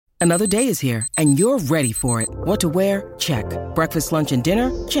Another day is here, and you're ready for it. What to wear? Check. Breakfast, lunch, and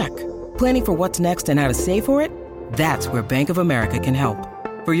dinner? Check. Planning for what's next and how to save for it? That's where Bank of America can help.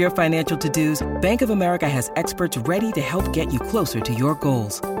 For your financial to-dos, Bank of America has experts ready to help get you closer to your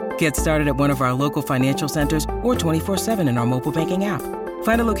goals. Get started at one of our local financial centers or 24/7 in our mobile banking app.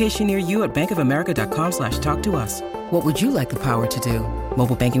 Find a location near you at bankofamerica.com/talktous. What would you like the power to do?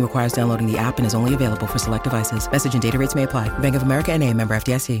 Mobile banking requires downloading the app and is only available for select devices. Message and data rates may apply. Bank of America N.A., member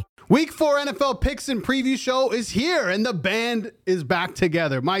FDIC. Week 4 NFL Picks and Preview Show is here, and the band is back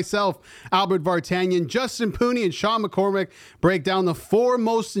together. Myself, Albert Vartanian, Justin Pooney, and Sean McCormick break down the 4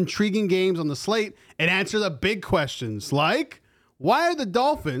 most intriguing games on the slate and answer the big questions like, why are the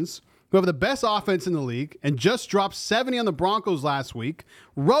Dolphins, who have the best offense in the league and just dropped 70 on the Broncos last week,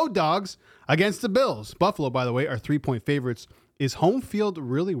 road dogs against the Bills? Buffalo, by the way, are 3-point favorites. Is home field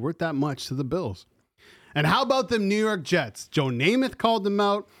really worth that much to the Bills? And how about the New York Jets? Joe Namath called them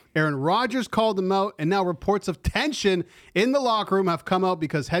out. Aaron Rodgers called them out. And now reports of tension in the locker room have come out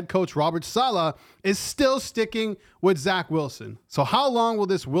because head coach Robert Saleh is still sticking with Zach Wilson. So how long will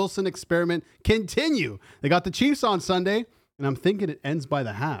this Wilson experiment continue? They got the Chiefs on Sunday, and I'm thinking it ends by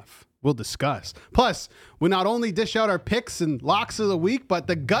the half. We'll discuss. Plus, we not only dish out our picks and locks of the week, but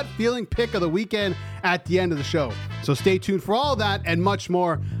the gut feeling pick of the weekend at the end of the show. So stay tuned for all that and much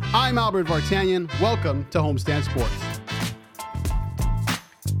more. I'm Albert Vartanian. Welcome to Homestand Sports.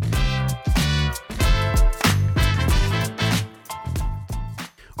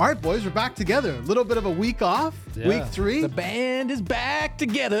 All right, boys, we're back together. A little bit of a week off. Yeah. Week 3. The band is back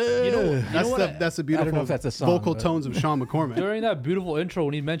together. That's the beautiful vocal tones of Sean McCormick. During that beautiful intro,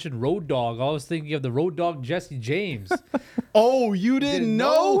 when he mentioned Road Dogg, I was thinking of the Road Dogg Jesse James. Oh, you didn't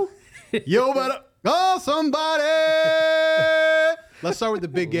know? Yo, better call somebody. Let's start with the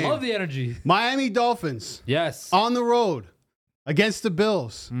big game. Love the energy. Miami Dolphins. Yes. On the road against the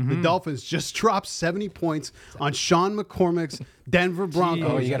Bills. The Dolphins just dropped 70 points on Sean McCormick's Denver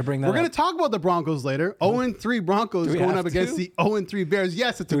Broncos. Oh, you got to bring that We're going to talk about the Broncos later. 0-3 Broncos going up against the 0-3 Bears.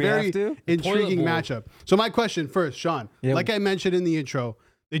 Yes, it's a very intriguing matchup. So my question first, Sean, like I mentioned in the intro,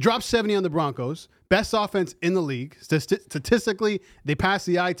 they dropped 70 on the Broncos. Best offense in the league. Statistically, they passed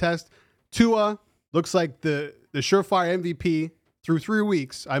the eye test. Tua looks like the surefire MVP through 3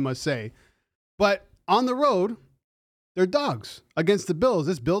 weeks, I must say. But on the road, they're dogs against the Bills.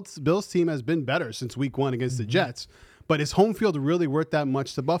 This Bills team has been better since week 1 against the Jets. But is home field really worth that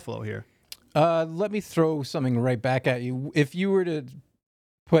much to Buffalo here? Let me throw something right back at you. If you were to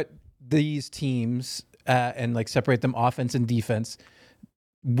put these teams and like separate them offense and defense,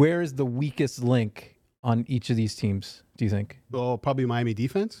 where is the weakest link on each of these teams, do you think? Oh, probably Miami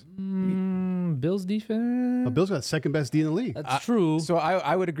defense. Bills defense. Bills got the second best D in the league. That's true. So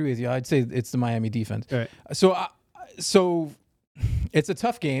I would agree with you. I'd say it's the Miami defense. All right. So it's a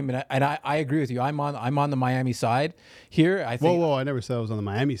tough game, and I agree with you. I'm on the Miami side here. I think. Whoa! I never said I was on the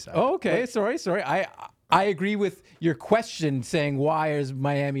Miami side. Oh, okay. Sorry. I agree with your question saying why is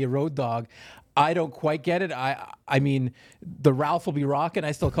Miami a road dog. I don't quite get it. I mean, the Ralph will be rocking.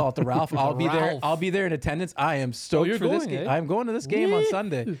 I still call it the Ralph. I'll be there. I'll be there in attendance. I am stoked for this game. I'm going to this game on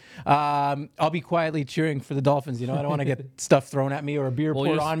Sunday. I'll be quietly cheering for the Dolphins. You know, I don't want to get stuff thrown at me or a beer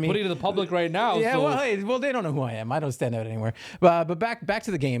poured on me. Putting it to the public right now. Yeah. So. Well, they don't know who I am. I don't stand out anywhere. But back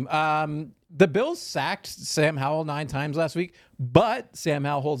to the game. The Bills sacked Sam Howell 9 times last week, but Sam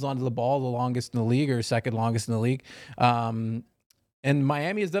Howell holds onto the ball the longest in the league, or second longest in the league. And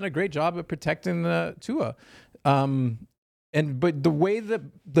Miami has done a great job at protecting Tua. But the way that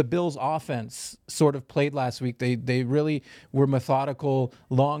the Bills offense sort of played last week, they really were methodical,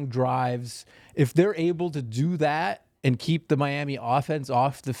 long drives. If they're able to do that and keep the Miami offense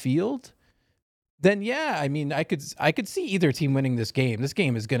off the field, then yeah, I mean, I could see either team winning this game. This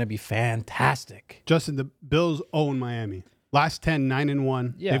game is going to be fantastic. Justin, the Bills own Miami. Last 10,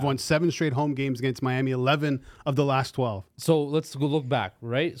 9-1. Yeah. They've won 7 straight home games against Miami, 11 of the last 12. So let's go look back,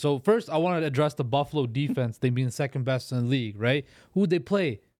 right? So first, I want to address the Buffalo defense. They being second best in the league, right? Who'd they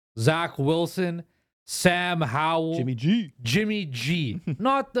play? Zach Wilson, Sam Howell, Jimmy G.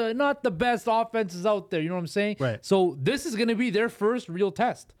 Not the best offenses out there. You know what I'm saying? Right. So this is going to be their first real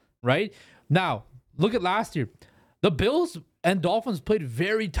test, right? Now look at last year. The Bills and Dolphins played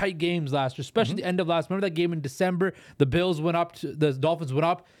very tight games last year, especially the end of last. Remember that game in December? The Dolphins went up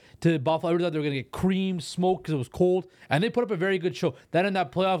to Buffalo. Everybody thought they were going to get creamed, smoked because it was cold, and they put up a very good show. Then in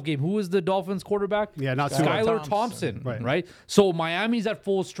that playoff game, who was the Dolphins quarterback? Yeah, not Skylar Thompson, right? So Miami's at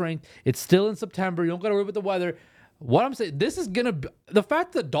full strength. It's still in September. You don't got to worry about the weather. What I'm saying, this is gonna be the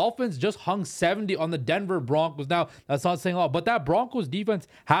fact that the Dolphins just hung 70 on the Denver Broncos. Now, that's not saying a lot, but that Broncos defense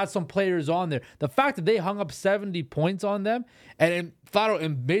has some players on there. The fact that they hung up 70 points on them and flat out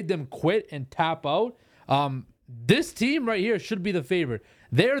and made them quit and tap out. This team right here should be the favorite.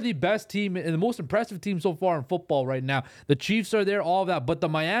 They're the best team and the most impressive team so far in football right now. The Chiefs are there, all of that. But the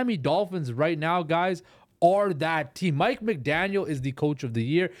Miami Dolphins right now, guys, are that team. Mike McDaniel is the coach of the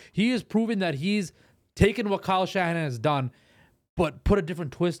year. He is proving that he's taken what Kyle Shanahan has done, but put a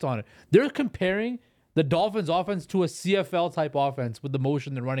different twist on it. They're comparing the Dolphins offense to a CFL type offense with the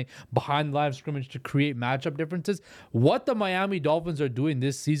motion they're running behind the line of scrimmage to create matchup differences. What the Miami Dolphins are doing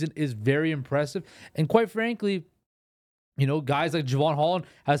this season is very impressive. And quite frankly, you know, guys like Javon Holland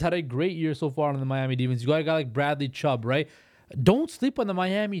has had a great year so far on the Miami defense. You got a guy like Bradley Chubb, right? Don't sleep on the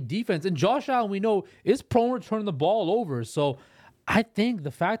Miami defense. And Josh Allen, we know, is prone to turning the ball over. So I think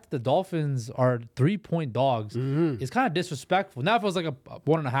the fact that the Dolphins are 3-point dogs is kind of disrespectful. Now, if it was like a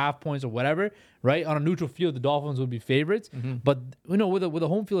 1.5 points or whatever, right? On a neutral field, the Dolphins would be favorites. But, you know, with a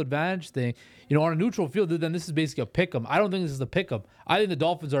home field advantage thing, you know, on a neutral field, then this is basically a pick 'em. I don't think this is a pick 'em. I think the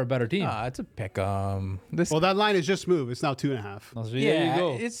Dolphins are a better team. It's a pick. Well, that line is just moved. It's now 2.5, So there you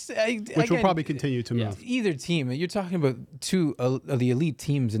go. which will probably continue to move. Either team. You're talking about two of the elite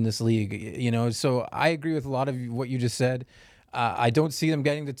teams in this league, you know. So I agree with a lot of what you just said. I don't see them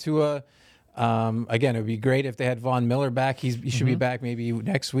getting to Tua. Again, it would be great if they had Von Miller back. He should be back maybe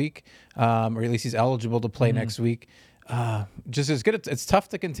next week, or at least he's eligible to play next week. Just as good. It's tough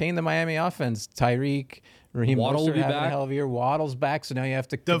to contain the Miami offense. Tyreek, Raheem Waddle will Mostert be having a back. hell of a year. Waddle's back, so now you have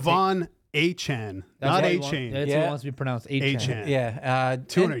to Devon Achane, not A-Chain. That's what it wants to be pronounced. Achane. Yeah,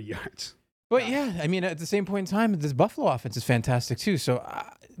 200 yards. But yeah, I mean, at the same point in time, this Buffalo offense is fantastic too. So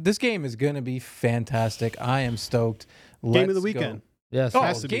this game is going to be fantastic. I am stoked. Game of the Let's weekend. go. Yes. Oh,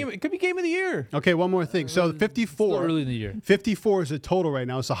 Has to be. it could be game of the year. Okay, one more thing. So Still 54. early in the year. 54 is the total right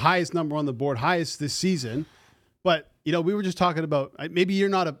now. It's the highest number on the board, highest this season. But, you know, we were just talking about, maybe you're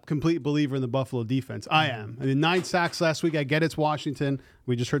not a complete believer in the Buffalo defense. I am. I mean, 9 sacks last week. I get it's Washington.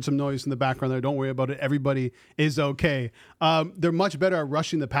 We just heard some noise in the background there. Don't worry about it. Everybody is okay. They're much better at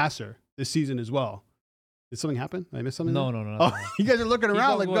rushing the passer this season as well. Did something happen? Did I miss something? No. Oh, you guys are looking Keep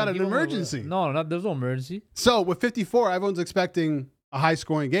around on like we've going, got an keep on going. emergency. No, there's no emergency. So with 54, everyone's expecting a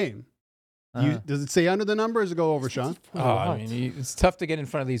high-scoring game. Does it say under the number or does it go over, Sean? I mean, it's tough to get in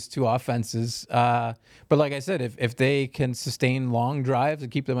front of these two offenses. But like I said, if they can sustain long drives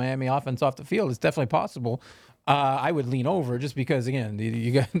and keep the Miami offense off the field, it's definitely possible. I would lean over just because, again,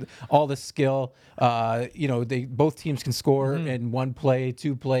 you got all the skill. You know, both teams can score in one play,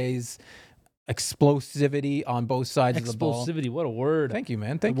 2 plays. Explosivity on both sides of the ball. Explosivity, what a word. Thank you,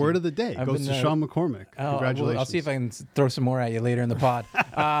 man. Thank you. Word of the day I've goes been, to Sean McCormick. Congratulations. I'll see if I can throw some more at you later in the pod.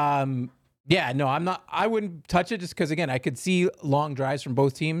 Yeah, no, I'm not. I wouldn't touch it just because, again, I could see long drives from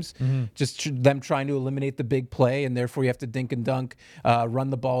both teams, just them trying to eliminate the big play, and therefore you have to dink and dunk, run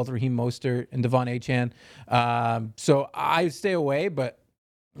the ball with Raheem Mostert and Devon Achane. So I stay away, but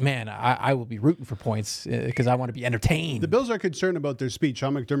man, I will be rooting for points because I want to be entertained. The Bills are concerned about their speed.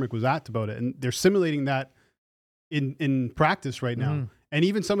 Sean McDermott was asked about it, and they're simulating that in practice right now. And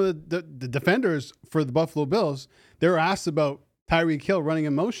even some of the defenders for the Buffalo Bills, they were asked about Tyreek Hill running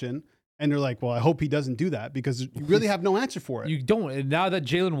in motion, and they're like, well, I hope he doesn't do that because you really have no answer for it. You don't. And now that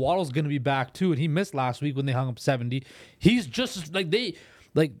Jalen Waddle's going to be back too, and he missed last week when they hung up 70, he's just like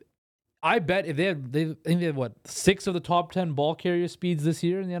I bet if I think they have what 6 of the top 10 ball carrier speeds this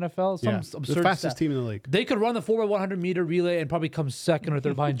year in the NFL. Some absurd the fastest stat. team in the league. They could run the 4x100 meter relay and probably come second or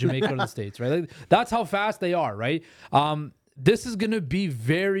third behind Jamaica or the States, right? Like, that's how fast they are, right? This is going to be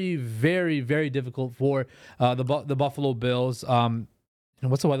very, very, very difficult for the Buffalo Bills.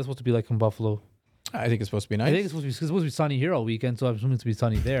 What's the weather supposed to be like in Buffalo? I think it's supposed to be nice. I think it's supposed to be sunny here all weekend, so I'm assuming it's to be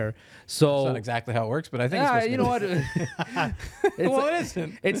sunny there. So It's not exactly how it works, but I think it's supposed to be you know nice. what? Well, it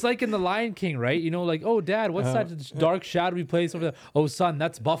isn't. It's like in The Lion King, right? You know, like, oh, Dad, what's that dark shadowy place over there? Oh, son,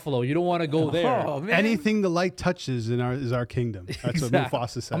 that's Buffalo. You don't want to go there. Oh, man. Anything the light touches is our kingdom. That's what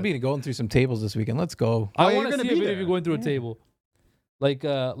Mufasa said. I'm going through some tables this weekend. Let's go. I yeah, want you're to gonna see be a video there. of you going through a table, like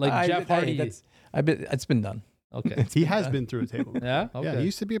Jeff Hardy. It's been done. Okay, He has been through a table. yeah, okay. Yeah, he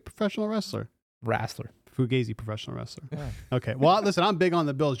used to be a professional wrestler. Wrestler. Fugazi professional wrestler. Okay. Well, listen, I'm big on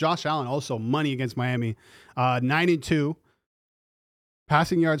the Bills. Josh Allen also money against Miami. 9-2.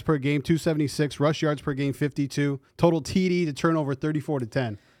 Passing yards per game, 276. Rush yards per game, 52. Total TD to turnover,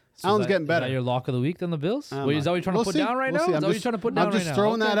 34-10. Allen's getting better. Is that your lock of the week, then the Bills? Wait, is that what you're trying to put down right now? We'll see. Is that what you're trying to put down right now? I'm just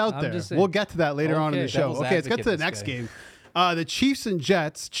throwing that out I'm there. just saying. We'll get to that later on in the Okay. show. Devil's Okay, let's get to the advocate, next this game. The Chiefs and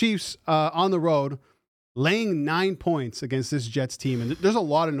Jets. Chiefs on the road. laying 9 points against this Jets team. And there's a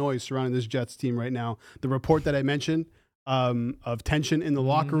lot of noise surrounding this Jets team right now. The report that I mentioned of tension in the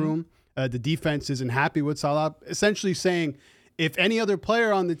locker room, the defense isn't happy with Salah, essentially saying if any other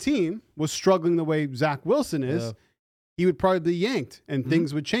player on the team was struggling the way Zach Wilson is, he would probably be yanked and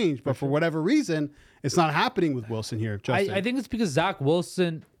things would change. But for whatever reason, it's not happening with Wilson here, Justin. I think it's because Zach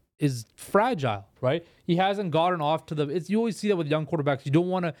Wilson is fragile, right? He hasn't gotten off to you always see that with young quarterbacks. You don't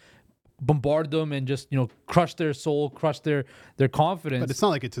want to bombard them and just, crush their soul, crush their confidence. But it's not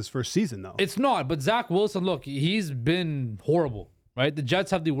like it's his first season, though. It's not. But Zach Wilson, look, he's been horrible, right? The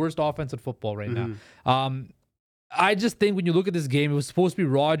Jets have the worst offense in football right now. I just think when you look at this game, it was supposed to be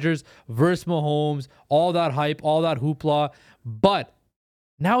Rodgers versus Mahomes, all that hype, all that hoopla. But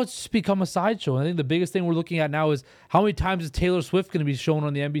now it's just become a sideshow. And I think the biggest thing we're looking at now is how many times is Taylor Swift going to be shown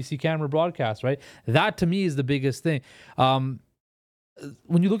on the NBC camera broadcast, right? That, to me, is the biggest thing.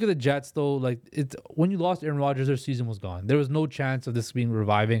 When you look at the Jets, though, when you lost Aaron Rodgers, their season was gone. There was no chance of this being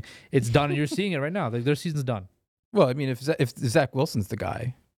reviving. It's done, and you're seeing it right now. Their season's done. Well, I mean, if Zach Wilson's the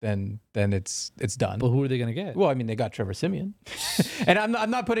guy, then it's done. But who are they going to get? Well, I mean, they got Trevor Siemian. And I'm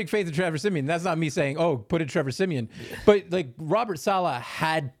not putting faith in Trevor Siemian. That's not me saying, put in Trevor Siemian. But Robert Saleh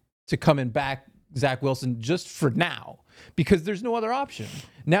had to come and back Zach Wilson just for now because there's no other option.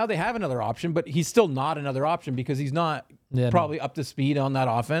 Now they have another option, but he's still not another option because he's not probably up to speed on that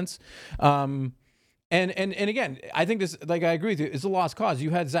offense. And again, I think this, I agree with you, it's a lost cause.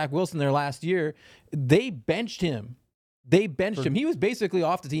 You had Zach Wilson there last year. They benched him. Him. He was basically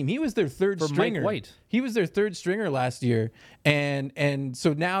off the team. He was their third stringer. Mike White. He was their third stringer last year. And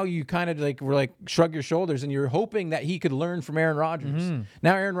so now you kind of shrug your shoulders and you're hoping that he could learn from Aaron Rodgers.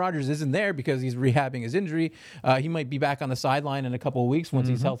 Now Aaron Rodgers isn't there because he's rehabbing his injury. He might be back on the sideline in a couple of weeks once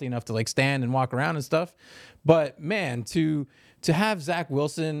he's healthy enough to stand and walk around and stuff. But man, to have Zach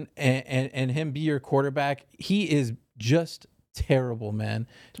Wilson and him be your quarterback, he is just terrible, man.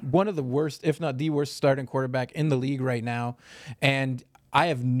 One of the worst, if not the worst, starting quarterback in the league right now. And I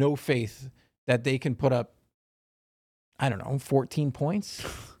have no faith that they can put up, 14 points?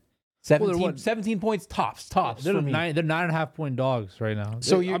 17 points tops They're for me. they're 9.5 point dogs right now.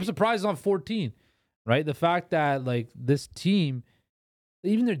 So I'm surprised on 14, right? The fact that this team,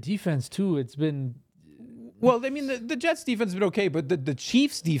 even their defense too, it's been... Well, I mean, the Jets defense has been okay, but the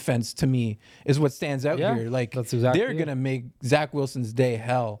Chiefs defense, to me, is what stands out here. That's exactly they're going to make Zach Wilson's day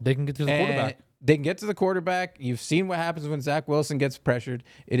hell. They can get to the quarterback. They can get to the quarterback. You've seen what happens when Zach Wilson gets pressured.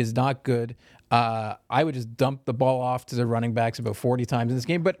 It is not good. I would just dump the ball off to the running backs about 40 times in this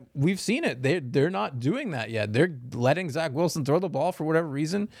game, but we've seen it. They're not doing that yet. They're letting Zach Wilson throw the ball for whatever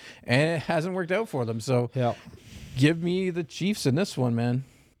reason, and it hasn't worked out for them. So give me the Chiefs in this one, man.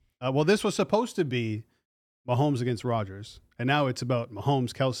 Well, this was supposed to be Mahomes against Rodgers, and now it's about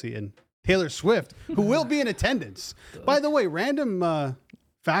Mahomes, Kelsey, and Taylor Swift, who will be in attendance. By the way, random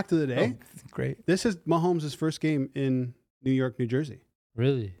fact of the day. Great. This is Mahomes' first game in New York, New Jersey.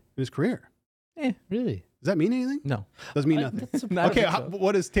 Really? In his career. Really? Does that mean anything? No. Doesn't mean nothing. Okay,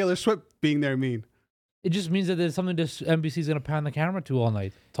 what does Taylor Swift being there mean? It just means that there's something this NBC's going to pan the camera to all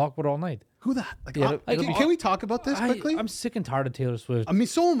night. Talk about it all night. Who the can we talk about this quickly? I'm sick and tired of Taylor Swift. I mean,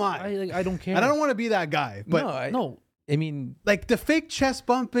 so am I. I don't care. And I don't want to be that guy. But no. I mean, the fake chest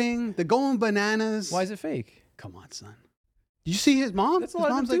bumping, the going bananas. Why is it fake? Come on, son. Did you see his mom? That's a His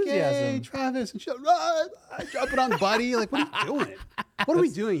lot of mom's like, enthusiasm. "Hey, Travis," and she's like, jumping on Buddy. What are you doing? What are we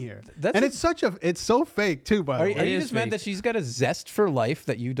doing here? It's so fake too. By the way, Are you just mad that she's got a zest for life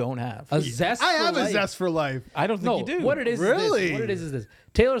that you don't have? A zest. I have for a life. zest for life. I don't think you do. What it is Really? is this. What it is this.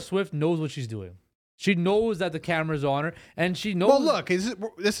 Taylor Swift knows what she's doing. She knows that the camera's on her, and she knows. Well, look,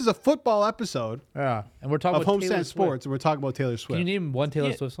 this is a football episode Yeah, and we're talking of about Taylor Homestand Sports, and we're talking about Taylor Swift. Can you name one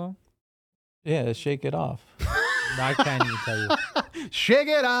Taylor Swift song? Yeah, shake it off. I can't even tell you. Shake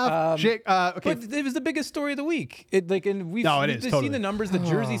it off. Okay. But it was the biggest story of the week. And we've is, seen totally. the numbers. The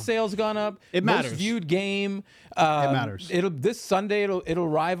jersey sales gone up. It matters. Most viewed game. It matters. This Sunday it'll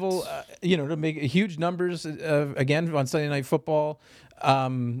rival. It'll make huge numbers again on Sunday Night Football.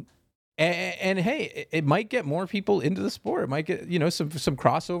 And hey, it might get more people into the sport. It might get some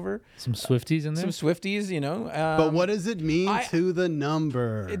crossover, Some Swifties in there. some Swifties. But what does it mean to the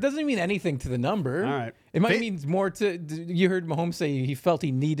number? It doesn't mean anything to the number. All right. It might mean more to. You heard Mahomes say he felt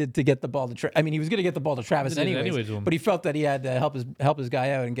he needed to get the ball to. I mean, he was going to get the ball to Travis He did it anyways, anyways to him. but he felt that he had to help his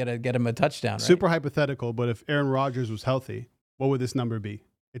guy out and get him a touchdown. Right? Super hypothetical, but if Aaron Rodgers was healthy, what would this number be?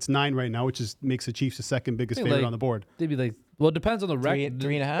 It's 9 right now, which makes the Chiefs the second biggest favorite on the board. They'd be well, it depends on the record.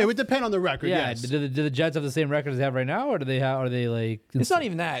 3.5. It would depend on the record. Yeah. Yes. Do the Jets have the same record as they have right now, or do they have? Are they like? It's not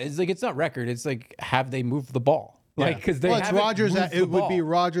even that. It's not record. It's have they moved the ball? Like, because they Well, it's haven't Rodgers. moved the It would be ball.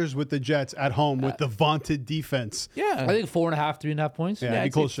 Rodgers with the Jets at home with the vaunted defense. Yeah. I think 4.5, 3.5 points. Yeah, it'd be I'd say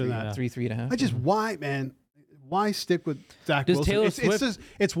closer than that. 3.5. I just why, man? Why stick with Zach Does Wilson? Taylor It's Swift- just,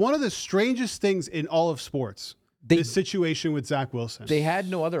 it's one of the strangest things in all of sports. This situation with Zach Wilson. They had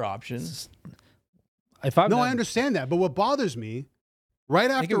no other options. If I'm No, them- I understand that, but what bothers me, right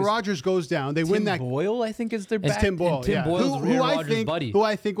after it was Rodgers goes down, they win Tim that. Boyle, I think, is their It's back. Tim Boyle. and Tim yeah. Boyle's Aaron Rodgers' buddy. Who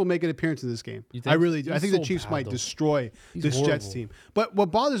I think will make an appearance in this game. You I think? really do. I He's think the so Chiefs bad, might though. destroy He's this Jets horrible. team. But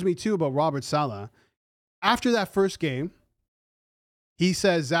what bothers me too about Robert Saleh, after that first game, he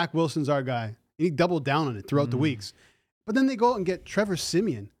says Zach Wilson's our guy. And he doubled down on it throughout the weeks. But then they go out and get Trevor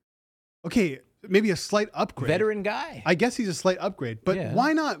Siemian. Okay, maybe a slight upgrade. Veteran guy. I guess he's a slight upgrade. But Yeah.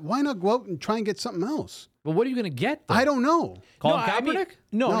 why not go out and try and get something else? But what are you going to get? Though? I don't know. Colin I mean, Kaepernick?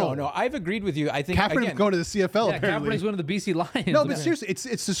 no. I've agreed with you. I think Kaepernick's again, going to the CFL Yeah, apparently. Kaepernick's one of the BC Lions. No, but seriously,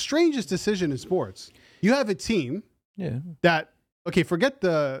 it's the strangest decision in sports. You have a team Yeah. that, okay, forget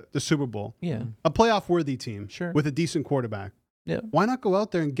the Super Bowl, Yeah. a playoff worthy team Sure. with a decent quarterback. Yeah. Why not go out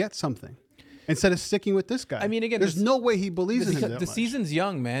there and get something instead of sticking with this guy? I mean, again, there's this- no way he believes in him that The much. season's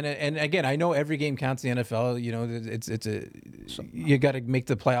young, man, and again, I know every game counts in the NFL. You know, you got to make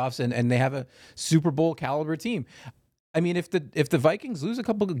the playoffs, and they have a Super Bowl caliber team. I mean, if the Vikings lose a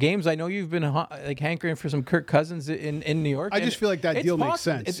couple of games, I know you've been like hankering for some Kirk Cousins in New York. I and just feel like that it's deal makes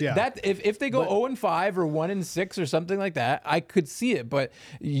possible. sense, It's- yeah. that if they go 0-5 or 1-6 or something like that, I could see it. But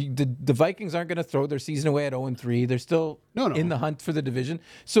the Vikings aren't going to throw their season away at 0-3. They're still No. in the hunt for the division.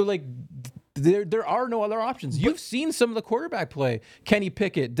 So like. There are no other options. You've seen some of the quarterback play: Kenny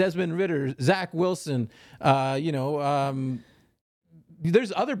Pickett, Desmond Ridder, Zach Wilson.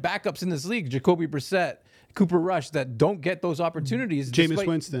 There's other backups in this league: Jacoby Brissett, Cooper Rush, that don't get those opportunities. Jameis despite-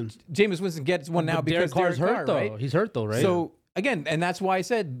 Winston. Jameis Winston gets one now But because Derek Carr's Derek hurt, Carr, though. right? He's hurt, though, right? So again, and that's why I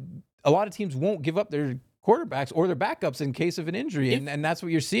said a lot of teams won't give up their quarterbacks or their backups in case of an injury, and that's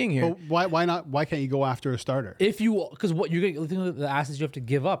what you're seeing here. But why not? Why can't you go after a starter? because what you're going to the assets you have to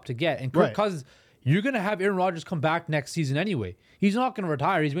give up to get, and Kirk Right. Cousins, you're going to have Aaron Rodgers come back next season anyway. He's not going to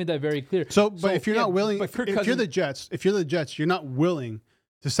retire. He's made that very clear. But if you're yeah, not willing, but if Kirk you're Cousins- the Jets, you're not willing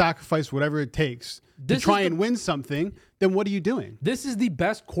to sacrifice whatever it takes to This try is and win something. Then what are you doing? This is the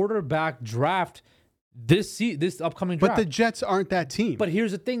best quarterback draft this upcoming But draft. the Jets aren't that team. But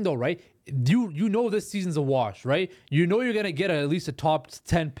here's the thing, though, right? You know this season's a wash, right? You know you're gonna get at least a top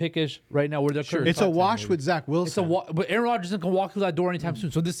 10 pickish right now. Where they're it's a wash with Zach Wilson. It's but Aaron Rodgers isn't gonna walk through that door anytime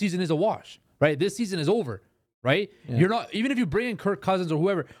soon. So this season is a wash, right? This season is over, right? You're not, even if you bring in Kirk Cousins or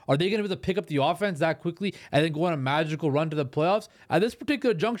whoever, are they gonna be able to pick up the offense that quickly and then go on a magical run to the playoffs? At this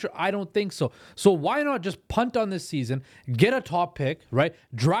particular juncture, I don't think so. So why not just punt on this season, get a top pick, right?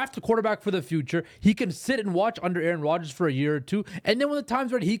 Draft a quarterback for the future. He can sit and watch under Aaron Rodgers for a year or two, and then when the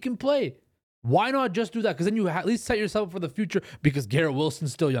time's ready, he can play. Why not just do that? Because then you at least set yourself up for the future, because Garrett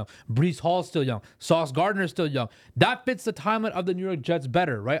Wilson's still young. Breece Hall's still young. Sauce Gardner's still young. That fits the timeline of the New York Jets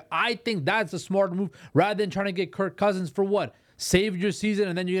better, right? I think that's a smart move rather than trying to get Kirk Cousins for what? Save your season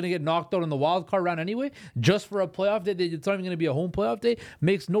and then you're going to get knocked out in the wild card round anyway? Just for a playoff day? It's not even going to be a home playoff day?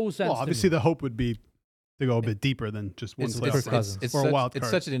 Makes no sense. Well, to obviously me. the hope would be to go a bit deeper than just one playoff game It's or a such, wild it's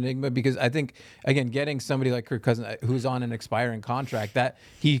card. such an enigma because I think, again, getting somebody like Kirk Cousins who's on an expiring contract, that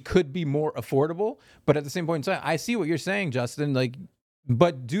he could be more affordable. But at the same point in time, I see what you're saying, Justin. Like,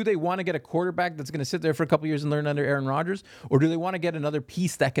 but do they want to get a quarterback that's going to sit there for a couple of years and learn under Aaron Rodgers? Or do they want to get another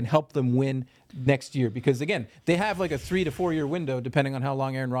piece that can help them win next year? Because, again, they have like a 3 to 4 year window depending on how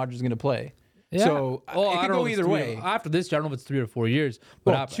long Aaron Rodgers is going to play. Yeah. So Well, it I could don't know go if it's either 3 way. After this, I don't know if it's 3 or 4 years.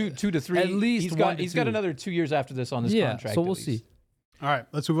 But Well, two to three. At least he's got another 2 years after this on his contract. So at we'll least. see. All right,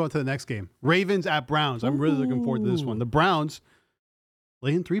 let's move on to the next game. Ravens at Browns. I'm really looking forward to this one. The Browns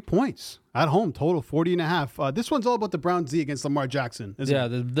laying 3 points at home, total 40.5. This one's all about the Browns D against Lamar Jackson, isn't Yeah,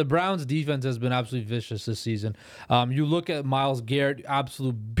 it? the Browns defense has been absolutely vicious this season. You look at Myles Garrett,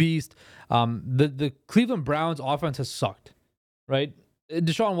 absolute beast. The Cleveland Browns offense has sucked, right?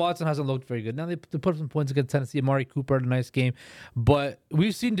 Deshaun Watson hasn't looked very good. Now they put up some points against Tennessee. Amari Cooper had a nice game, but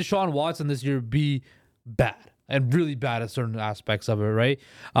we've seen Deshaun Watson this year be bad and really bad at certain aspects of it, right?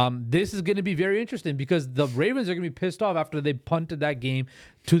 This is going to be very interesting because the Ravens are going to be pissed off after they punted that game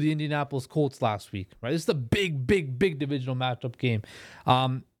to the Indianapolis Colts last week, right? This is a big divisional matchup game.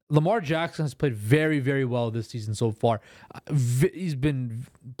 Lamar Jackson has played very, very well this season so far. He's been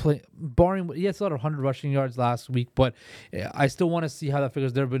playing, barring, he had a lot of 100 rushing yards last week, but I still want to see how that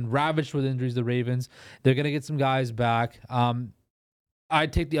figures. They've been ravaged with injuries, the Ravens. They're going to get some guys back.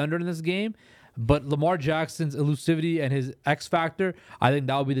 I'd take the under in this game. But Lamar Jackson's elusivity and his X factor, I think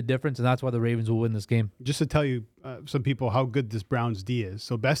that will be the difference, and that's why the Ravens will win this game. Just to tell you, some people, how good this Browns D is.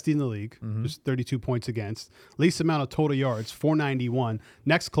 So best D in the league, just 32 points against. Least amount of total yards, 491.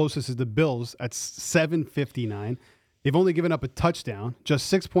 Next closest is the Bills at 759. They've only given up a touchdown, just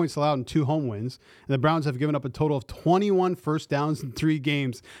 6 points allowed in 2 home wins. And the Browns have given up a total of 21 first downs in 3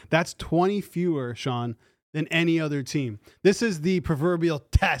 games. That's 20 fewer, Sean, than any other team. This is the proverbial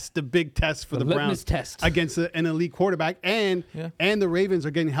test, the big test for the Browns test against an elite quarterback. And the Ravens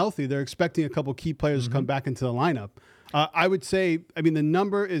are getting healthy. They're expecting a couple key players to come back into the lineup. I would say, I mean, the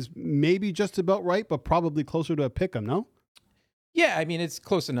number is maybe just about right, but probably closer to a pick 'em, no? Yeah, I mean, it's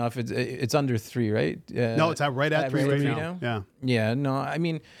close enough. It's under 3, right? No, it's right at 3 right three now. Yeah. Yeah, no, I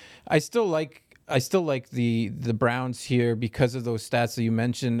mean, I still like the Browns here because of those stats that you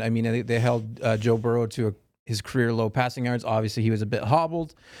mentioned. I mean, they held Joe Burrow to his career low passing yards. Obviously, he was a bit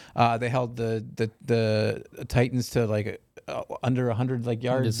hobbled. They held the Titans to like under 100 like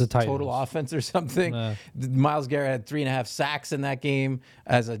yards total offense or something. Myles Garrett had 3.5 sacks in that game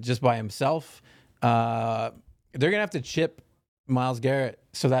just by himself. They're gonna have to chip Myles Garrett,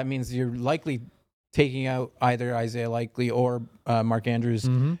 so that means you're likely taking out either Isaiah Likely or Mark Andrews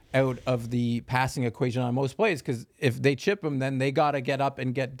out of the passing equation on most plays, because if they chip him, then they got to get up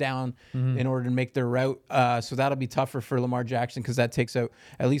and get down in order to make their route. So that'll be tougher for Lamar Jackson because that takes out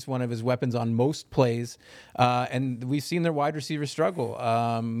at least one of his weapons on most plays. And we've seen their wide receivers struggle.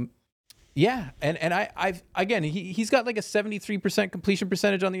 Yeah, and I've again, he's got like a 73% completion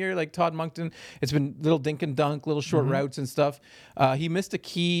percentage on the year, like Todd Monken. It's been little dink and dunk, little short routes and stuff. He missed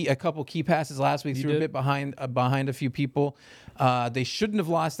a couple key passes last week, threw a bit behind a few people. They shouldn't have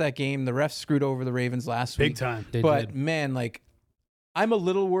lost that game. The refs screwed over the Ravens last week. Big time. But man, like, I'm a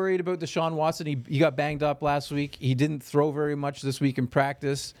little worried about Deshaun Watson. He got banged up last week. He didn't throw very much this week in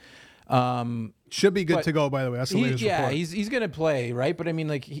practice. Should be good to go, by the way. That's the latest report. He's going to play, right? But I mean,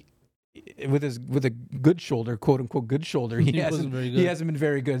 like, with a good shoulder, quote unquote good shoulder, he hasn't been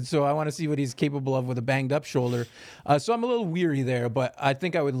very good. So I want to see what he's capable of with a banged up shoulder. So I'm a little weary there, but I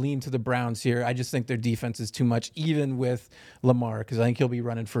think I would lean to the Browns here. I just think their defense is too much, even with Lamar, because I think he'll be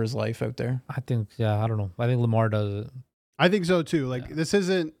running for his life out there. I think, I don't know. I think Lamar does it. I think so too. Like this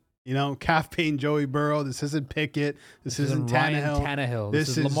isn't, calf pain Joey Burrow. This isn't Pickett. This isn't Tannehill.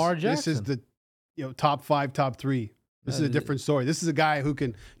 This is Lamar Jackson. This is the top 5, top 3. This is a different story. This is a guy who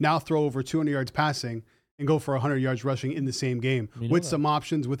can now throw over 200 yards passing and go for 100 yards rushing in the same game with some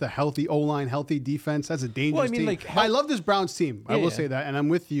options, with a healthy O-line, healthy defense. That's a dangerous team. I love this Browns team. I will say that, and I'm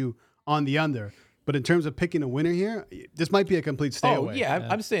with you on the under. But in terms of picking a winner here, this might be a complete stay away. Yeah,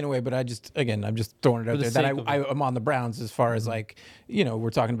 I'm staying away, but I'm just throwing it out there that I'm on the Browns as far as we're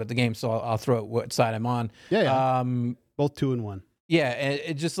talking about the game, so I'll throw out what side I'm on. Yeah. Both 2-1. Yeah, and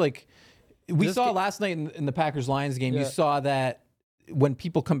it just like we saw last night in the Packers-Lions game, you saw that when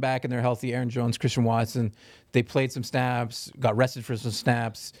people come back and they're healthy, Aaron Jones, Christian Watson, they played some snaps, got rested for some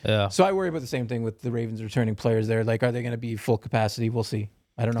snaps. Yeah. So I worry about the same thing with the Ravens returning players there. Like, are they going to be full capacity? We'll see.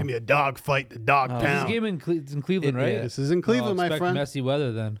 I don't know. It's going to be a dog fight, the dog pound. This game in Cleveland, right? Yeah. This is in Cleveland, my friend. Messy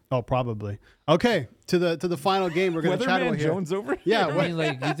weather then. Oh, probably. Okay, to the final game we're going to chat about here. Jones over. Yeah, I mean,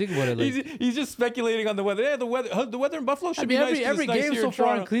 like you think about it, like he's just speculating on the weather. Yeah, the weather in Buffalo should be nice. Every game so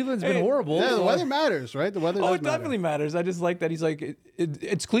far in Cleveland's been horrible. Yeah, the weather matters, right? The weather. It definitely matters. I just like that he's like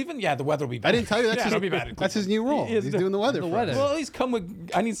it's Cleveland. Yeah, the weather will be bad. I didn't tell you that's it'll be bad. That's his new role. He's doing the weather. Well, he's come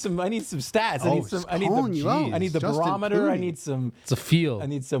with. I need some stats. I need the barometer. I need some. It's a feel. I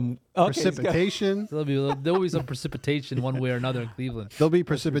need some precipitation. There'll be some precipitation one way or another in Cleveland. There'll be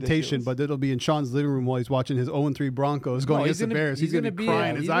precipitation, but it'll be in Sean's living room while he's watching his 0-3 Broncos going against the Bears. He's going to be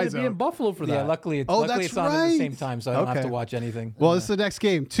crying his eyes out. He's going to be in Buffalo for that. Yeah, luckily it's on at the same time, so I don't have to watch anything. Well, this is the next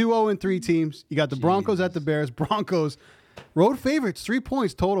game. 2 0-3 teams. You got the Broncos at the Bears. Broncos, road favorites, 3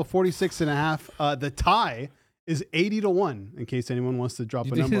 points total, 46.5. The tie is 80-1, in case anyone wants to drop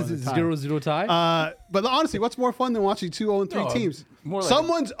a number on the tie. 0-0 tie? But honestly, what's more fun than watching 2 0-3 teams?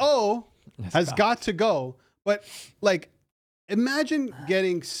 Someone's O has got to go, but imagine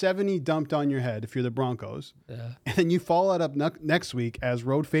getting 70 dumped on your head if you're the Broncos, and then you follow it up next week as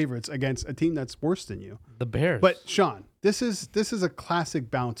road favorites against a team that's worse than you. The Bears. But Sean, this is a classic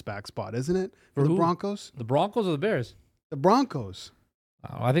bounce back spot, isn't it? For the Broncos? The Broncos or the Bears? The Broncos.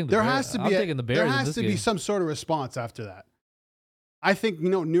 Oh, I think there has to be the Bears. There has to be some sort of response after that. I think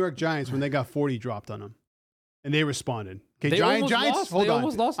New York Giants when they got 40 dropped on them, and they responded. Okay, Giants. Hold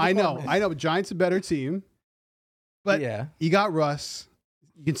on. I know. But Giants a better team. But you got Russ.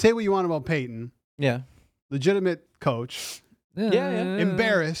 You can say what you want about Peyton. Yeah. Legitimate coach. Yeah.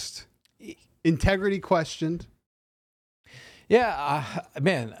 Embarrassed. Integrity questioned. Yeah,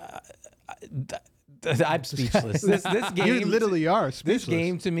 man. I'm speechless. This game, You literally are this speechless.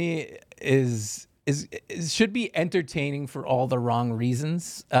 game to me is should be entertaining for all the wrong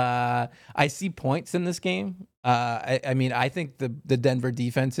reasons. I see points in this game. I mean, I think the Denver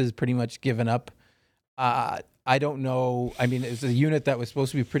defense has pretty much given up. I don't know. I mean, it's a unit that was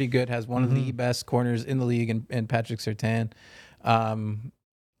supposed to be pretty good, has one of the best corners in the league, and Patrick Surtain.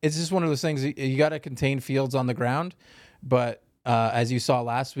 It's just one of those things. You got to contain Fields on the ground, but as you saw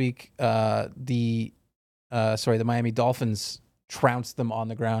last week, the Miami Dolphins trounced them on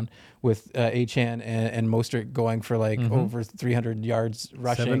the ground with Achane and Mostert going for like over 300 yards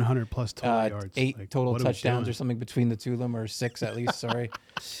rushing, 700 plus total yards, 8 Like, total what are we touchdowns doing? or something between the two of them, or 6 at least. Sorry.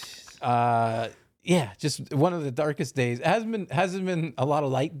 Yeah, just one of the darkest days. It hasn't been a lot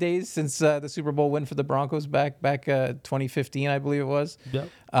of light days since the Super Bowl win for the Broncos back 2015, I believe it was. Yep.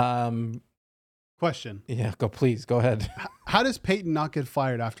 Question: Yeah, go ahead. How does Peyton not get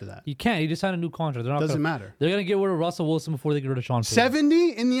fired after that? You can't. He just signed a new contract. They're not Doesn't gonna, matter. They're going to get rid of Russell Wilson before they get rid of Sean Payton.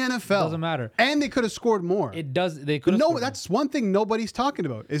 70 in the NFL Doesn't matter. and they could have scored more. It does. They could. No, that's one thing nobody's talking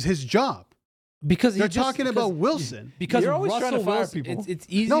about is his job. because They're talking about Wilson. Because You're always Russell trying to fire Wilson, people. It's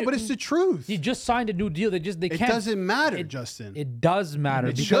easy. No, but it's the truth. He just signed a new deal. They It can't. doesn't matter, Justin. It does matter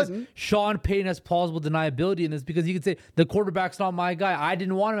It because shouldn't. Sean Payton has plausible deniability in this because he could say the quarterback's not my guy. I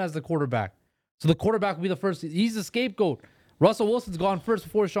didn't want him as the quarterback, so the quarterback will be the first. He's the scapegoat. Russell Wilson's gone first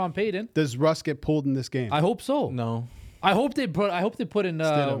before Sean Payton. Does Russ get pulled in this game? I hope so. No. I hope they put in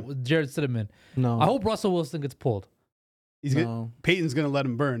Stidham. Jared Stidham. No. I hope Russell Wilson gets pulled. Peyton's going to let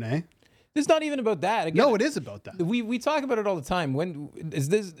him burn, eh? It's not even about that. Again, No, it is about that. we talk about it all the time. When is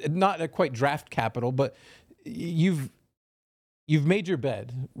this not a quite draft capital, but you've made your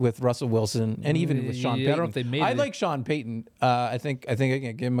bed with Russell Wilson and even with Sean Yeah, Payton. I don't know if they made I it. like Sean Payton. I think I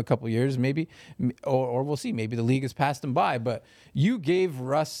can give him a couple years, maybe, or we'll see. Maybe the league has passed him by. But you gave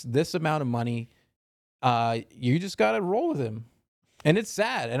Russ this amount of money. You just got to roll with him, and it's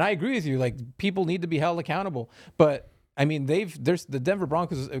sad. And I agree with you. Like, people need to be held accountable, but. I mean, there's the Denver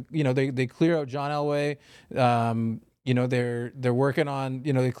Broncos. They clear out John Elway. They're working on.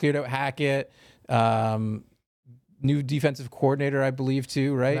 They cleared out Hackett. New defensive coordinator, I believe,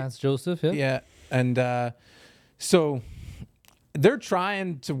 too. Right? Lance Joseph. Yeah. Yeah, and so they're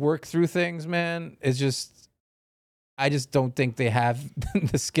trying to work through things. Man, it's just I just don't think they have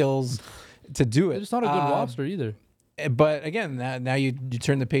the skills to do it. It's not a good roster either. But again, now you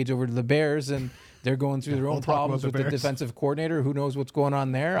turn the page over to the Bears and. They're going through their own We'll talk problems about with the the Bears. defensive coordinator. Who knows what's going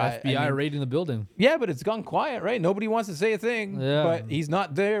on there? FBI raiding the building. Yeah, but it's gone quiet, right? Nobody wants to say a thing. Yeah. But he's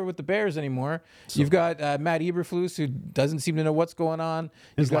not there with the Bears anymore. You've got Matt Eberflus, who doesn't seem to know what's going on.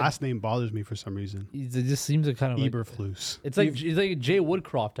 His last name bothers me for some reason. It just seems to kind of like, Eberflus. it's like a Jay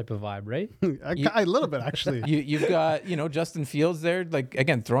Woodcroft type of vibe, right? A little bit, actually. You've got Justin Fields there, like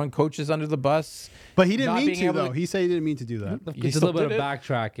again throwing coaches under the bus. But he didn't not mean being to, able though. He said he didn't mean to do that. It's a still little bit of did it.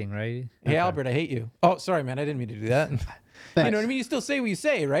 backtracking, right? Hey Albert, I hate you. Oh, sorry, man, I didn't mean to do that. You know what I mean? You still say what you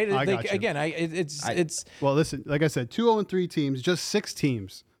say, right? I got you. Again, it's Well, listen, like I said, 2-0-3 teams, just 6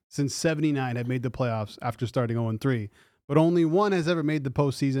 teams since 79 have made the playoffs after starting 0-3. But only one has ever made the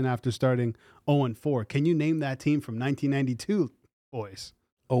postseason after starting 0-4. Can you name that team from 1992, boys?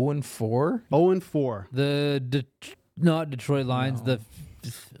 0-4. 0-4. Not Detroit Lions. No.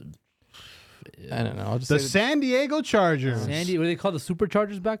 I don't know. I'll just The say San Diego Chargers. Sandy, what do they call the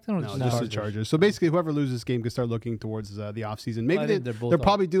Superchargers back then? Or No, just just the Chargers. So basically, whoever loses this game can start looking towards the offseason. Maybe I think they're both they're up.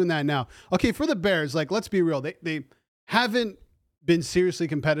 probably doing that now. Okay, for the Bears, like, let's be real. They haven't been seriously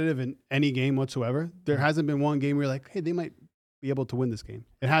competitive in any game whatsoever. There hasn't been one game where you're like, hey, they might be able to win this game.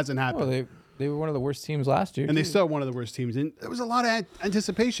 It hasn't happened. Well, they were one of the worst teams last year. And they too. still are one of the worst teams. And there was a lot of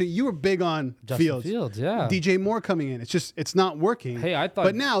anticipation. You were big on Justin Fields. yeah. DJ Moore coming in. It's not working. Hey, I thought.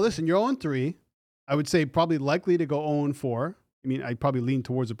 But now, listen, you're 0-3. I would say probably likely to go 0-4. I mean, I'd probably lean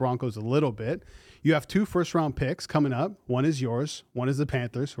towards the Broncos a little bit. You have 2 first-round picks coming up. One is yours. One is the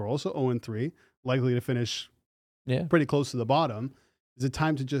Panthers, who are also 0-3, likely to finish pretty close to the bottom. Is it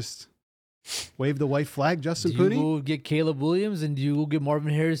time to just wave the white flag, Justin do Pooney? you go get Caleb Williams and do you go get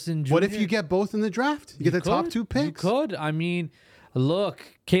Marvin Harrison Jr.? What if you get both in the draft? You get the top 2 picks. You could. I mean, look,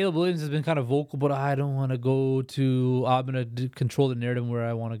 Caleb Williams has been kind of vocal, but I'm going to control the narrative where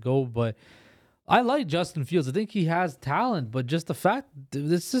I want to go. But I like Justin Fields. I think he has talent, but just the fact,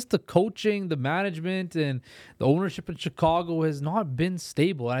 it's just the coaching, the management, and the ownership in Chicago has not been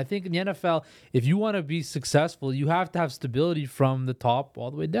stable. And I think in the NFL, if you want to be successful, you have to have stability from the top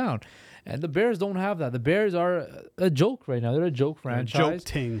all the way down. And the Bears don't have that. The Bears are a joke right now. They're a joke franchise. Joke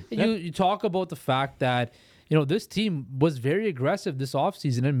ting. You talk about the fact that, this team was very aggressive this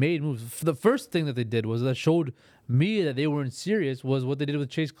offseason and made moves. The first thing that they did was that showed me that they weren't serious was what they did with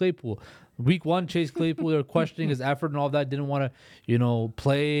Chase Claypool. Week 1, Chase Claypool, they were questioning his effort and all that. Didn't want to,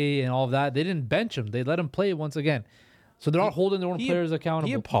 play and all that. They didn't bench him. They let him play once again. So they're not holding their own players accountable.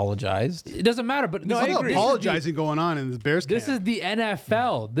 He apologized. It doesn't matter. But No, I agree. Apologizing going on in the Bears camp. This is the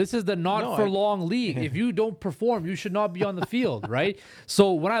NFL. This is the not for long league. If you don't perform, you should not be on the field, right?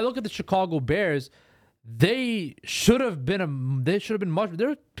 So when I look at the Chicago Bears, they should have been much. There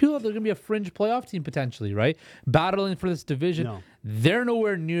are people that are going to be a fringe playoff team potentially, right? Battling for this division. No. They're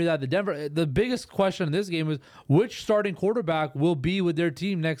nowhere near that. The biggest question in this game is which starting quarterback will be with their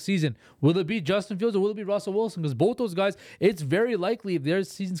team next season. Will it be Justin Fields or will it be Russell Wilson? Because both those guys, it's very likely if their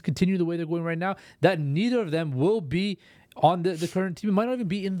seasons continue the way they're going right now, that neither of them will be on the current team. It might not even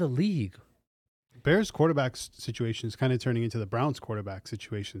be in the league. Bears quarterback situation is kind of turning into the Browns quarterback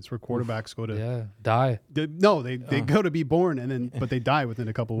situations where quarterbacks go to die. They go to be born but they die within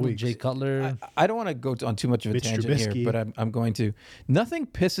a couple of weeks. Jay Cutler. I don't want to go on too much of a Mitch tangent Trubisky. here, but I'm going to. Nothing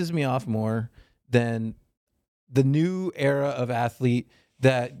pisses me off more than the new era of athlete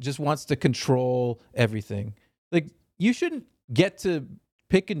that just wants to control everything. Like, you shouldn't get to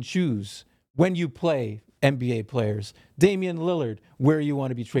pick and choose when you play NBA players. Damian Lillard, where you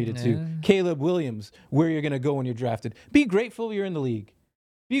want to be traded to. Caleb Williams, where you're going to go when you're drafted. Be grateful you're in the league.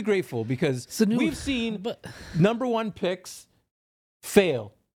 Be grateful because we've seen number one picks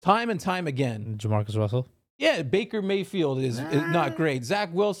fail time and time again. Jamarcus Russell. Yeah, Baker Mayfield is not great.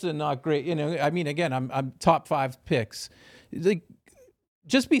 Zach Wilson, not great. Again, I'm top 5 picks. Like,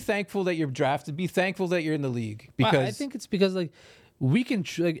 just be thankful that you're drafted. Be thankful that you're in the league. Because I think it's because we can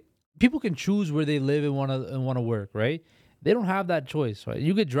people can choose where they live and want to work, right? They don't have that choice, right?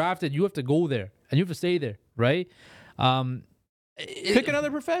 You get drafted, you have to go there and you have to stay there, right? Pick another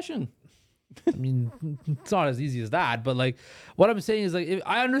profession. I mean, it's not as easy as that, but what I'm saying is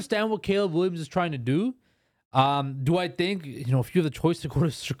I understand what Caleb Williams is trying to do. Do I think, if you have the choice to go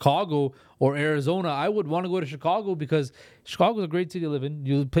to Chicago or Arizona, I would want to go to Chicago because Chicago's a great city to live in.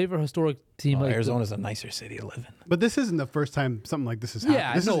 You play for a historic team. Arizona's a nicer city to live in. But this isn't the first time something like this has happened.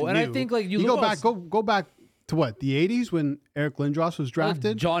 Yeah, this no, isn't and I new. think you go back to what, the 80s when Eric Lindros was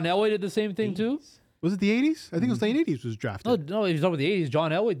drafted? John Elway did the same thing too. Was it the 80s? I think it was late 80s was drafted. No, he was over the 80s.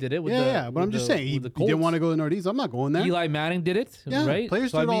 John Elway did it. But I'm just saying, he didn't want to go to the Northeast. I'm not going there. Eli Manning did it, right?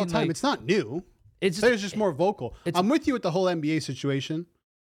 Players do it all the time. It's not new. Players just more vocal. I'm with you with the whole NBA situation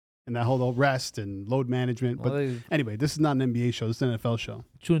and that whole rest and load management. But anyway, this is not an NBA show. This is an NFL show.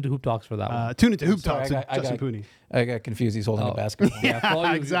 Tune into Hoop Talks for that one. Tune into Hoop Talks with Justin Pooney. I got confused. He's holding a basketball.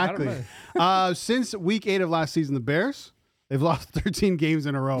 Yeah, exactly. Since week 8 of last season, the Bears, they've lost 13 games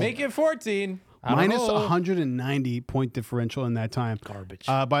in a row. Make it 14. Minus 190 point differential in that time. Garbage.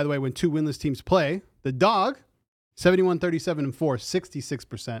 By the way, when two winless teams play, the Dog, 71-37-4,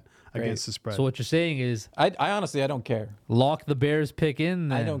 66% against the spread. So what you're saying is, I honestly, I don't care. Lock the Bears pick in.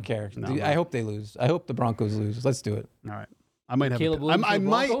 Then. I don't care. I hope they lose. I hope the Broncos lose. Let's do it. All right. I might have Caleb Williams for the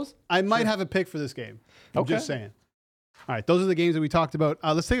Broncos? I might have a pick for this game. I'm just saying. All right, those are the games that we talked about.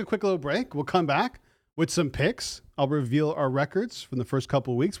 Let's take a quick little break. We'll come back with some picks. I'll reveal our records from the first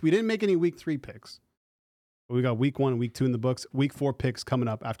couple of weeks. We didn't make any week 3 picks. But we got week 1 and week 2 in the books. Week 4 picks coming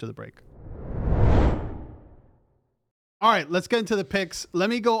up after the break. All right, let's get into the picks.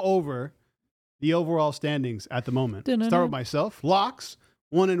 Let me go over the overall standings at the moment. Start with myself. Locks,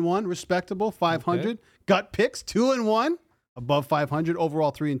 1-1, respectable, 500. Okay. Gut picks, 2-1, above 500.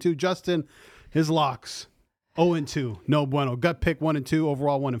 Overall, 3-2. Justin, his locks, 0-2, no bueno. Gut pick 1-2,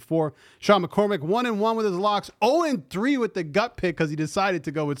 overall 1-4. Sean McCormick 1-1 with his locks, 0-3 with the gut pick because he decided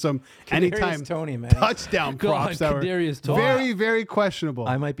to go with some anytime touchdown props that were very, very questionable.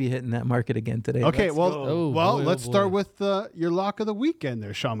 I might be hitting that market again today. Okay, let's start with your lock of the weekend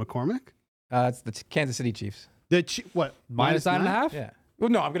there, Sean McCormick. It's the Kansas City Chiefs. What? Minus 9.5? Yeah. Well,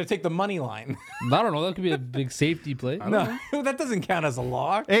 no, I'm going to take the money line. I don't know. That could be a big safety play. No, that doesn't count as a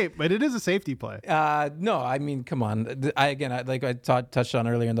lock. Hey, but it is a safety play. No, I mean, come on. I touched on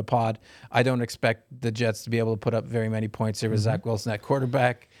earlier in the pod, I don't expect the Jets to be able to put up very many points here with Zach Wilson at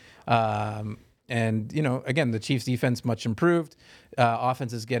quarterback. And, again, the Chiefs' defense much improved.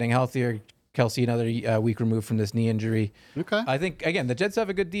 Offense is getting healthier. Kelsey, another week removed from this knee injury. Okay. I think, again, the Jets have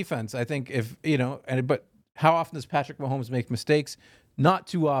a good defense. I think but how often does Patrick Mahomes make mistakes? Not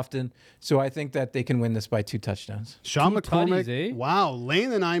too often. So I think that they can win this by 2 touchdowns. Sean McCormick, tutties, wow, laying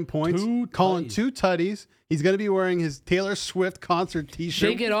the 9 points, calling 2 tutties. He's going to be wearing his Taylor Swift concert T-shirt.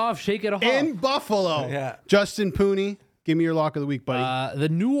 Shake it off. In Buffalo. Yeah. Justin Pooney, give me your lock of the week, buddy. The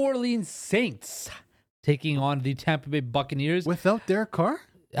New Orleans Saints taking on the Tampa Bay Buccaneers. Without Derek Carr?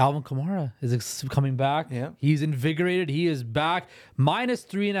 Alvin Kamara is coming back. Yeah. He's invigorated. He is back. Minus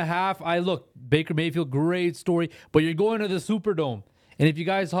 3.5. Baker Mayfield, great story. But you're going to the Superdome. And if you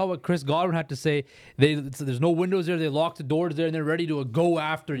guys saw what Chris Godwin had to say, there's no windows there. They lock the doors there, and they're ready to go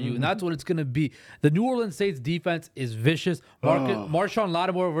after you. And that's what it's going to be. The New Orleans Saints defense is vicious. Marshawn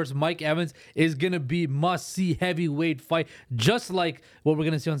Lattimore versus Mike Evans is going to be must-see heavyweight fight, just like what we're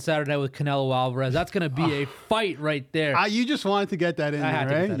going to see on Saturday night with Canelo Alvarez. That's going to be a fight right there. You just wanted to get that in I there, had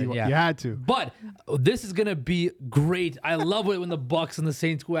to right? get that in, yeah. You had to. But this is gonna be great. I love it when the Bucks and the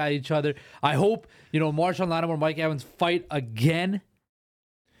Saints go at each other. I hope Marshawn Lattimore, Mike Evans fight again.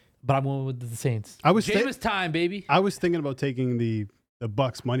 But I'm going with the Saints. Jameis time, baby. I was thinking about taking the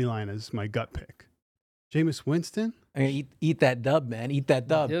Bucks money line as my gut pick. Jameis Winston. Eat that dub, man. Eat that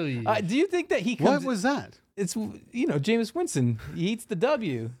dub. Do you think that he comes? What was that? It's Jameis Winston. He eats the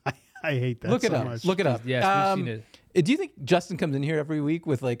W. I hate that. Look it so up. much. Look it up. Yes, we've seen it. Do you think Justin comes in here every week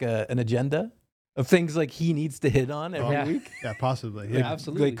with like an agenda of things like he needs to hit on every week? Yeah, possibly. Yeah,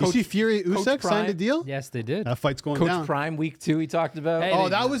 absolutely. Like You see Fury Usyk Coach signed a Prime. deal? Yes, they did. That fight's going Coach down. Prime week 2 he talked about. Hey, Oh,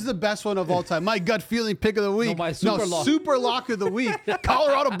 that was the best one of all time. My gut feeling pick of the week. my super lock. super lock of the week.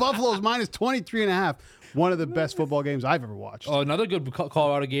 Colorado Buffaloes minus 23.5. One of the best football games I've ever watched. Oh, another good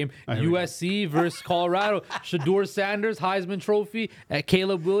Colorado game. Here we go. USC versus Colorado. Shador Sanders, Heisman Trophy at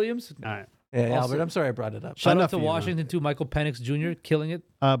Caleb Williams. All right. Yeah, Albert, I'm sorry I brought it up. Shout Enough out to of you, man. Washington, too. Michael Penix Jr. killing it.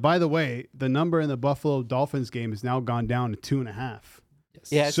 By the way, the number in the Buffalo Dolphins game has now gone down to 2.5.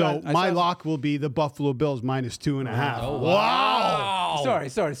 Yeah, So my lock will be the Buffalo Bills minus 2.5. Oh, Wow. Sorry.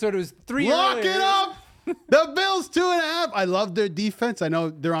 So it was 3 Lock earlier. it up. The Bills 2.5. I love their defense. I know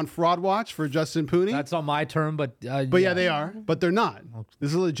they're on fraud watch for Justin Pooney. That's on my term, but But they are. But they're not.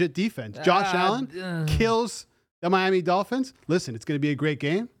 This is a legit defense. Josh Allen kills the Miami Dolphins. Listen, it's going to be a great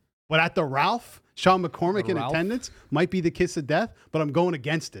game. But at the Ralph, Sean McCormick in Ralph? attendance might be the kiss of death, but I'm going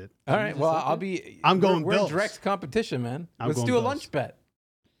against it. All right. Well, I'm going we're in Bills. direct competition, man. Let's going do a Bills. lunch bet.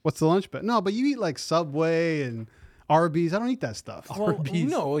 What's the lunch bet? No, but you eat like Subway and Arby's. I don't eat that stuff. Well,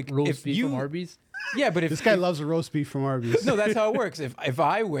 Arby's. no, like roast if beef you from Arby's. Yeah, but if This guy loves a roast beef from Arby's. No, that's how it works. If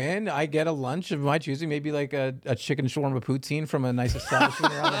I win, I get a lunch of my choosing, maybe like a chicken shawarma poutine from a nice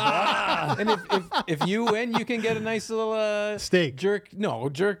establishment around the block. And if you win, you can get a nice little Steak. jerk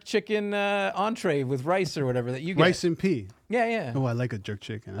chicken entree with rice or whatever that you get. Rice and pea. Yeah. Oh, I like a jerk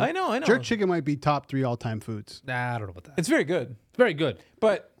chicken. I know. Jerk chicken might be top 3 all-time foods. Nah, I don't know about that. It's very good, It's very good.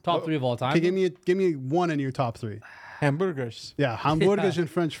 but Top 3 of all time. Okay, give me one in your top 3. hamburgers. Yeah, hamburgers and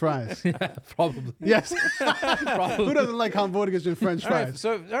French fries. Probably. Yes. Who doesn't like hamburgers and French All right, fries?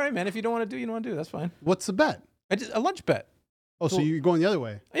 so all right, man. If you don't want to do, you don't want to do. That's fine. What's the bet? A lunch bet. Oh, so you're going the other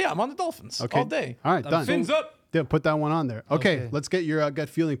way. Yeah, I'm on the Dolphins Okay. all day. All right, done. Fins up. Yeah, put that one on there. Okay, Okay. let's get your gut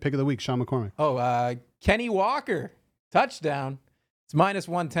feeling pick of the week, Sean McCormick. Oh, Kenny Walker touchdown. It's minus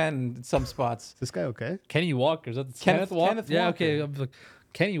 110 in some spots. Is this guy okay? Kenny Walker. Is that Kenneth Walker? Walker. Yeah, okay. I'm like,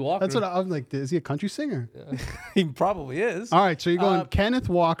 Kenny Walker. That's what I'm like. Is he a country singer? He probably is. All right, so you're going Kenneth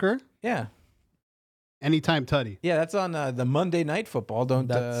Walker, Yeah. anytime Tutty, Yeah, that's on the Monday Night Football. Don't.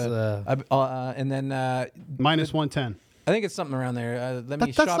 That's, And then minus 110. I think it's something around there. Let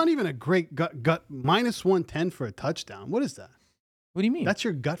me That's shop. not even a great gut. Minus 110 for a touchdown. What is that? What do you mean? That's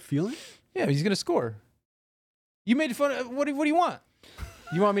your gut feeling? Yeah, he's gonna score. You made fun. What do you want?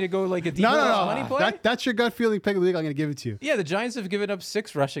 You want me to go like a deep No. money play? That's your gut feeling pick of the week. I'm going to give it to you. Yeah, the Giants have given up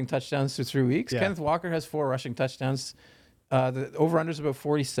 6 rushing touchdowns through 3 weeks. Yeah. Kenneth Walker has 4 rushing touchdowns. The over/under is about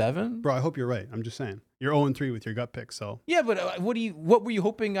 47. Bro, I hope you're right. I'm just saying. You're 0-3 with your gut pick, so. Yeah, but what were you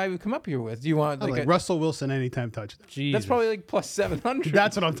hoping I would come up here with? Do you want Like, like, Russell Wilson anytime touchdown. that's probably like plus 700.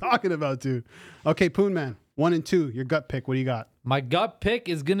 That's what I'm talking about, dude. Okay, Poon Man, 1 and 2. Your gut pick. What do you got? My gut pick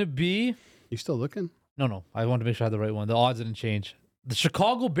is going to be. You still looking? No. I wanted to make sure I had the right one. The odds didn't change. The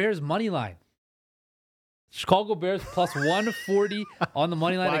Chicago Bears money line. Chicago Bears plus 140 on the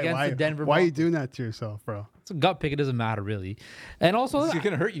money line against the Denver Why are you Broncos. doing that to yourself, bro? It's a gut pick. It doesn't matter, really. And also, It's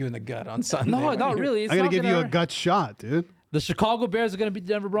gonna hurt you in the gut on Sunday. no, not really. It's I'm going not to give you a hurt. gut shot, dude. The Chicago Bears are going to beat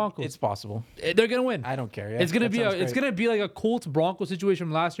the Denver Broncos. It's possible. They're going to win. I don't care. Yeah, It's gonna that be sounds it's great. gonna be like a Colts Broncos situation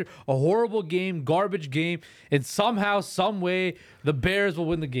from last year, a horrible game, garbage game, and somehow, some way, the Bears will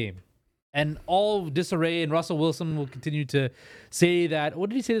win the game, and all disarray, and Russell Wilson will continue to say that. What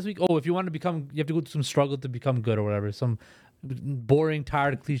did he say this week? Oh, if you want to become, you have to go through some struggle to become good or whatever. Some boring,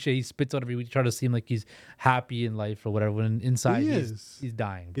 tired cliche he spits out every week, try to seem like he's happy in life or whatever. When inside He is. he's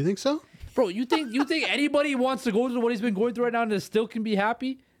dying. You think so? Bro, you think anybody wants to go through what he's been going through right now and still can be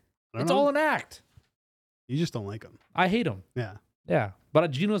happy? I don't It's know. all an act. You just don't like him. I hate him. Yeah. Yeah, but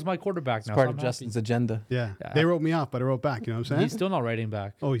Gino's my quarterback now. Part so of I'm Justin's happy. agenda. Yeah. They wrote me off, but I wrote back. You know what I'm saying? He's still not writing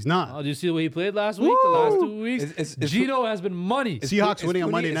back. Oh, he's not. Oh, did you see the way he played last week? The last 2 weeks? Is Gino has been money. Seahawks winning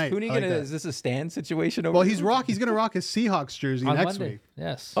on Monday night. Is, Pooney I like gonna, that. is this a stand situation over Well, here? he's gonna rock his Seahawks jersey on next Monday. week.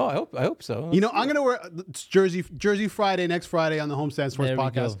 Yes. Oh, I hope so. You know, I'm gonna wear it's Jersey Friday next Friday on the Homestand Sports There we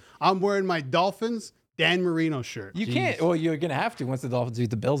podcast. go. I'm wearing my Dolphins Dan Marino shirt. You can't. Well, you're gonna have to once the Dolphins beat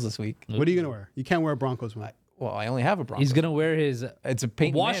the Bills this week. What are you gonna wear? You can't wear a Broncos one. Well, I only have a Broncos. He's going to wear his It's a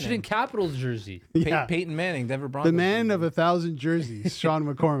Peyton Washington Manning. Capitals jersey. Yeah. Peyton Manning, Denver Broncos. The man of 1,000 jerseys, Sean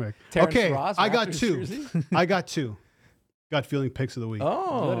McCormick. Terrence Okay, Ross, I got Raptors two. jersey? I got two. Gut feeling picks of the week.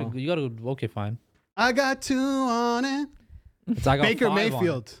 Oh, You got to, okay, fine. I got two on it. I got Baker 5 on it.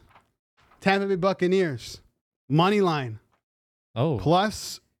 Mayfield, Tampa Bay Buccaneers, money line Oh.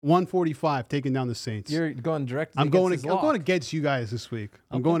 plus 145, taking down the Saints. you're going direct. I'm going against his lock. against you guys this week.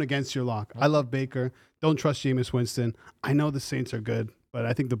 I'm going against your lock. I love Baker. Don't trust Jameis Winston. I know the Saints are good, but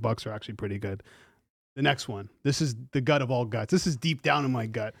I think the Bucs are actually pretty good. The next one. This is the gut of all guts. This is deep down in my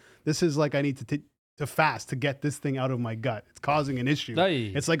gut. This is like I need to fast to get this thing out of my gut. It's causing an issue. Hey.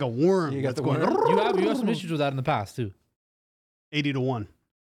 It's like a worm You got that's the going worm? You have some issues with that in the past, too. 80-1.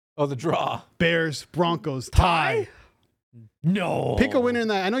 Oh, the draw. Bears, Broncos, tie. No. Pick a winner in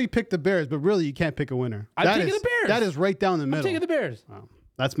that. I know you picked the Bears, but really you can't pick a winner. I'm That taking is- the Bears. That is right down the middle. I'm taking the Bears. Wow.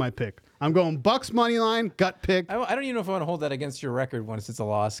 That's my pick. I'm going Bucks money line, gut pick. I don't even know if I want to hold that against your record once it's a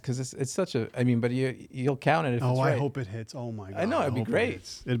loss because it's such a. I mean, but you'll count it if Oh, it's I right. hope it hits. Oh my god. I know it'd be hope it great.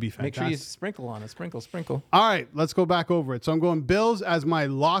 hits. It'd be Make fantastic. sure you sprinkle on it. Sprinkle. All right, let's go back over it. So I'm going Bills as my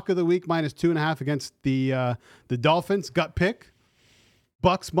lock of the week, minus 2.5 against the Dolphins. Gut pick.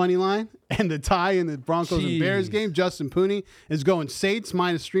 Bucks money line and the tie in the Broncos and Bears Jeez. game. Justin Pooney is going Saints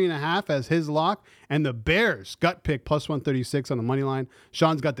minus 3.5 as his lock, and the Bears gut pick plus 136 on the money line.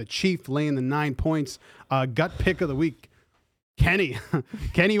 Sean's got the Chief laying the 9 points. Gut pick of the week. Kenny Walker.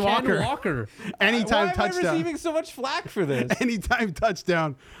 Ken Walker. Anytime Why am I touchdown. receiving so much flack for this? Anytime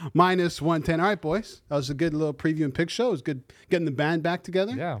touchdown, minus 110. All right, boys. That was a good little preview and pick show. It was good getting the band back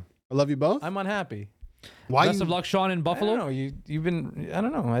together. Yeah. I love you both. I'm unhappy. Why Best you, of luck, Sean, in I Buffalo. don't know. You've been. I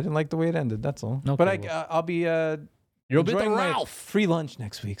don't know. I didn't like the way it ended. That's all. Okay, but well. I'll be. You'll be at the enjoying my Ralph. free lunch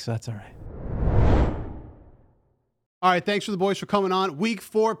next week, so that's all right. All right, thanks for the boys for coming on. Week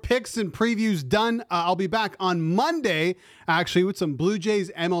 4 picks and previews done. I'll be back on Monday, actually, with some Blue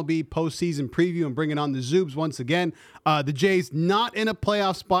Jays MLB postseason preview and bringing on the Zoobs once again. The Jays not in a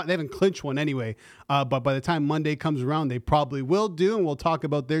playoff spot. They haven't clinched one anyway. But by the time Monday comes around, they probably will do. And we'll talk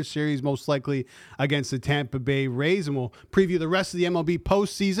about their series most likely against the Tampa Bay Rays. And we'll preview the rest of the MLB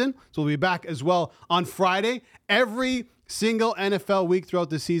postseason. So we'll be back as well on Friday. Every single NFL week throughout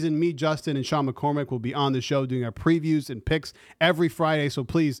the season, me, Justin, and Sean McCormick will be on the show doing our previews and picks every Friday. So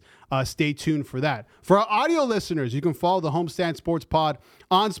please stay tuned for that. For our audio listeners, you can follow the Homestand Sports Pod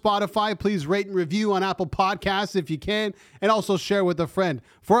on Spotify. Please rate and review on Apple Podcasts if you can, and also share with a friend.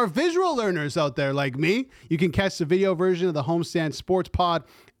 For our visual learners out there like me, you can catch the video version of the Homestand Sports Pod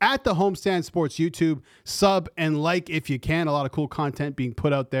at the Homestand Sports YouTube. Sub and like if you can. A lot of cool content being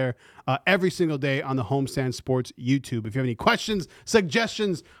put out there every single day on the Homestand Sports YouTube. If you have any questions,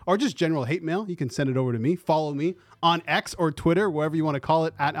 suggestions, or just general hate mail, you can send it over to me. Follow me on X or Twitter, wherever you want to call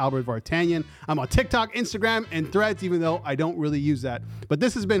it, at Albert Vartanian. I'm on TikTok, Instagram, and Threads, even though I don't really use that. But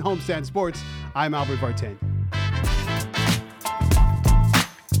this has been Homestand Sports. I'm Albert Vartanian.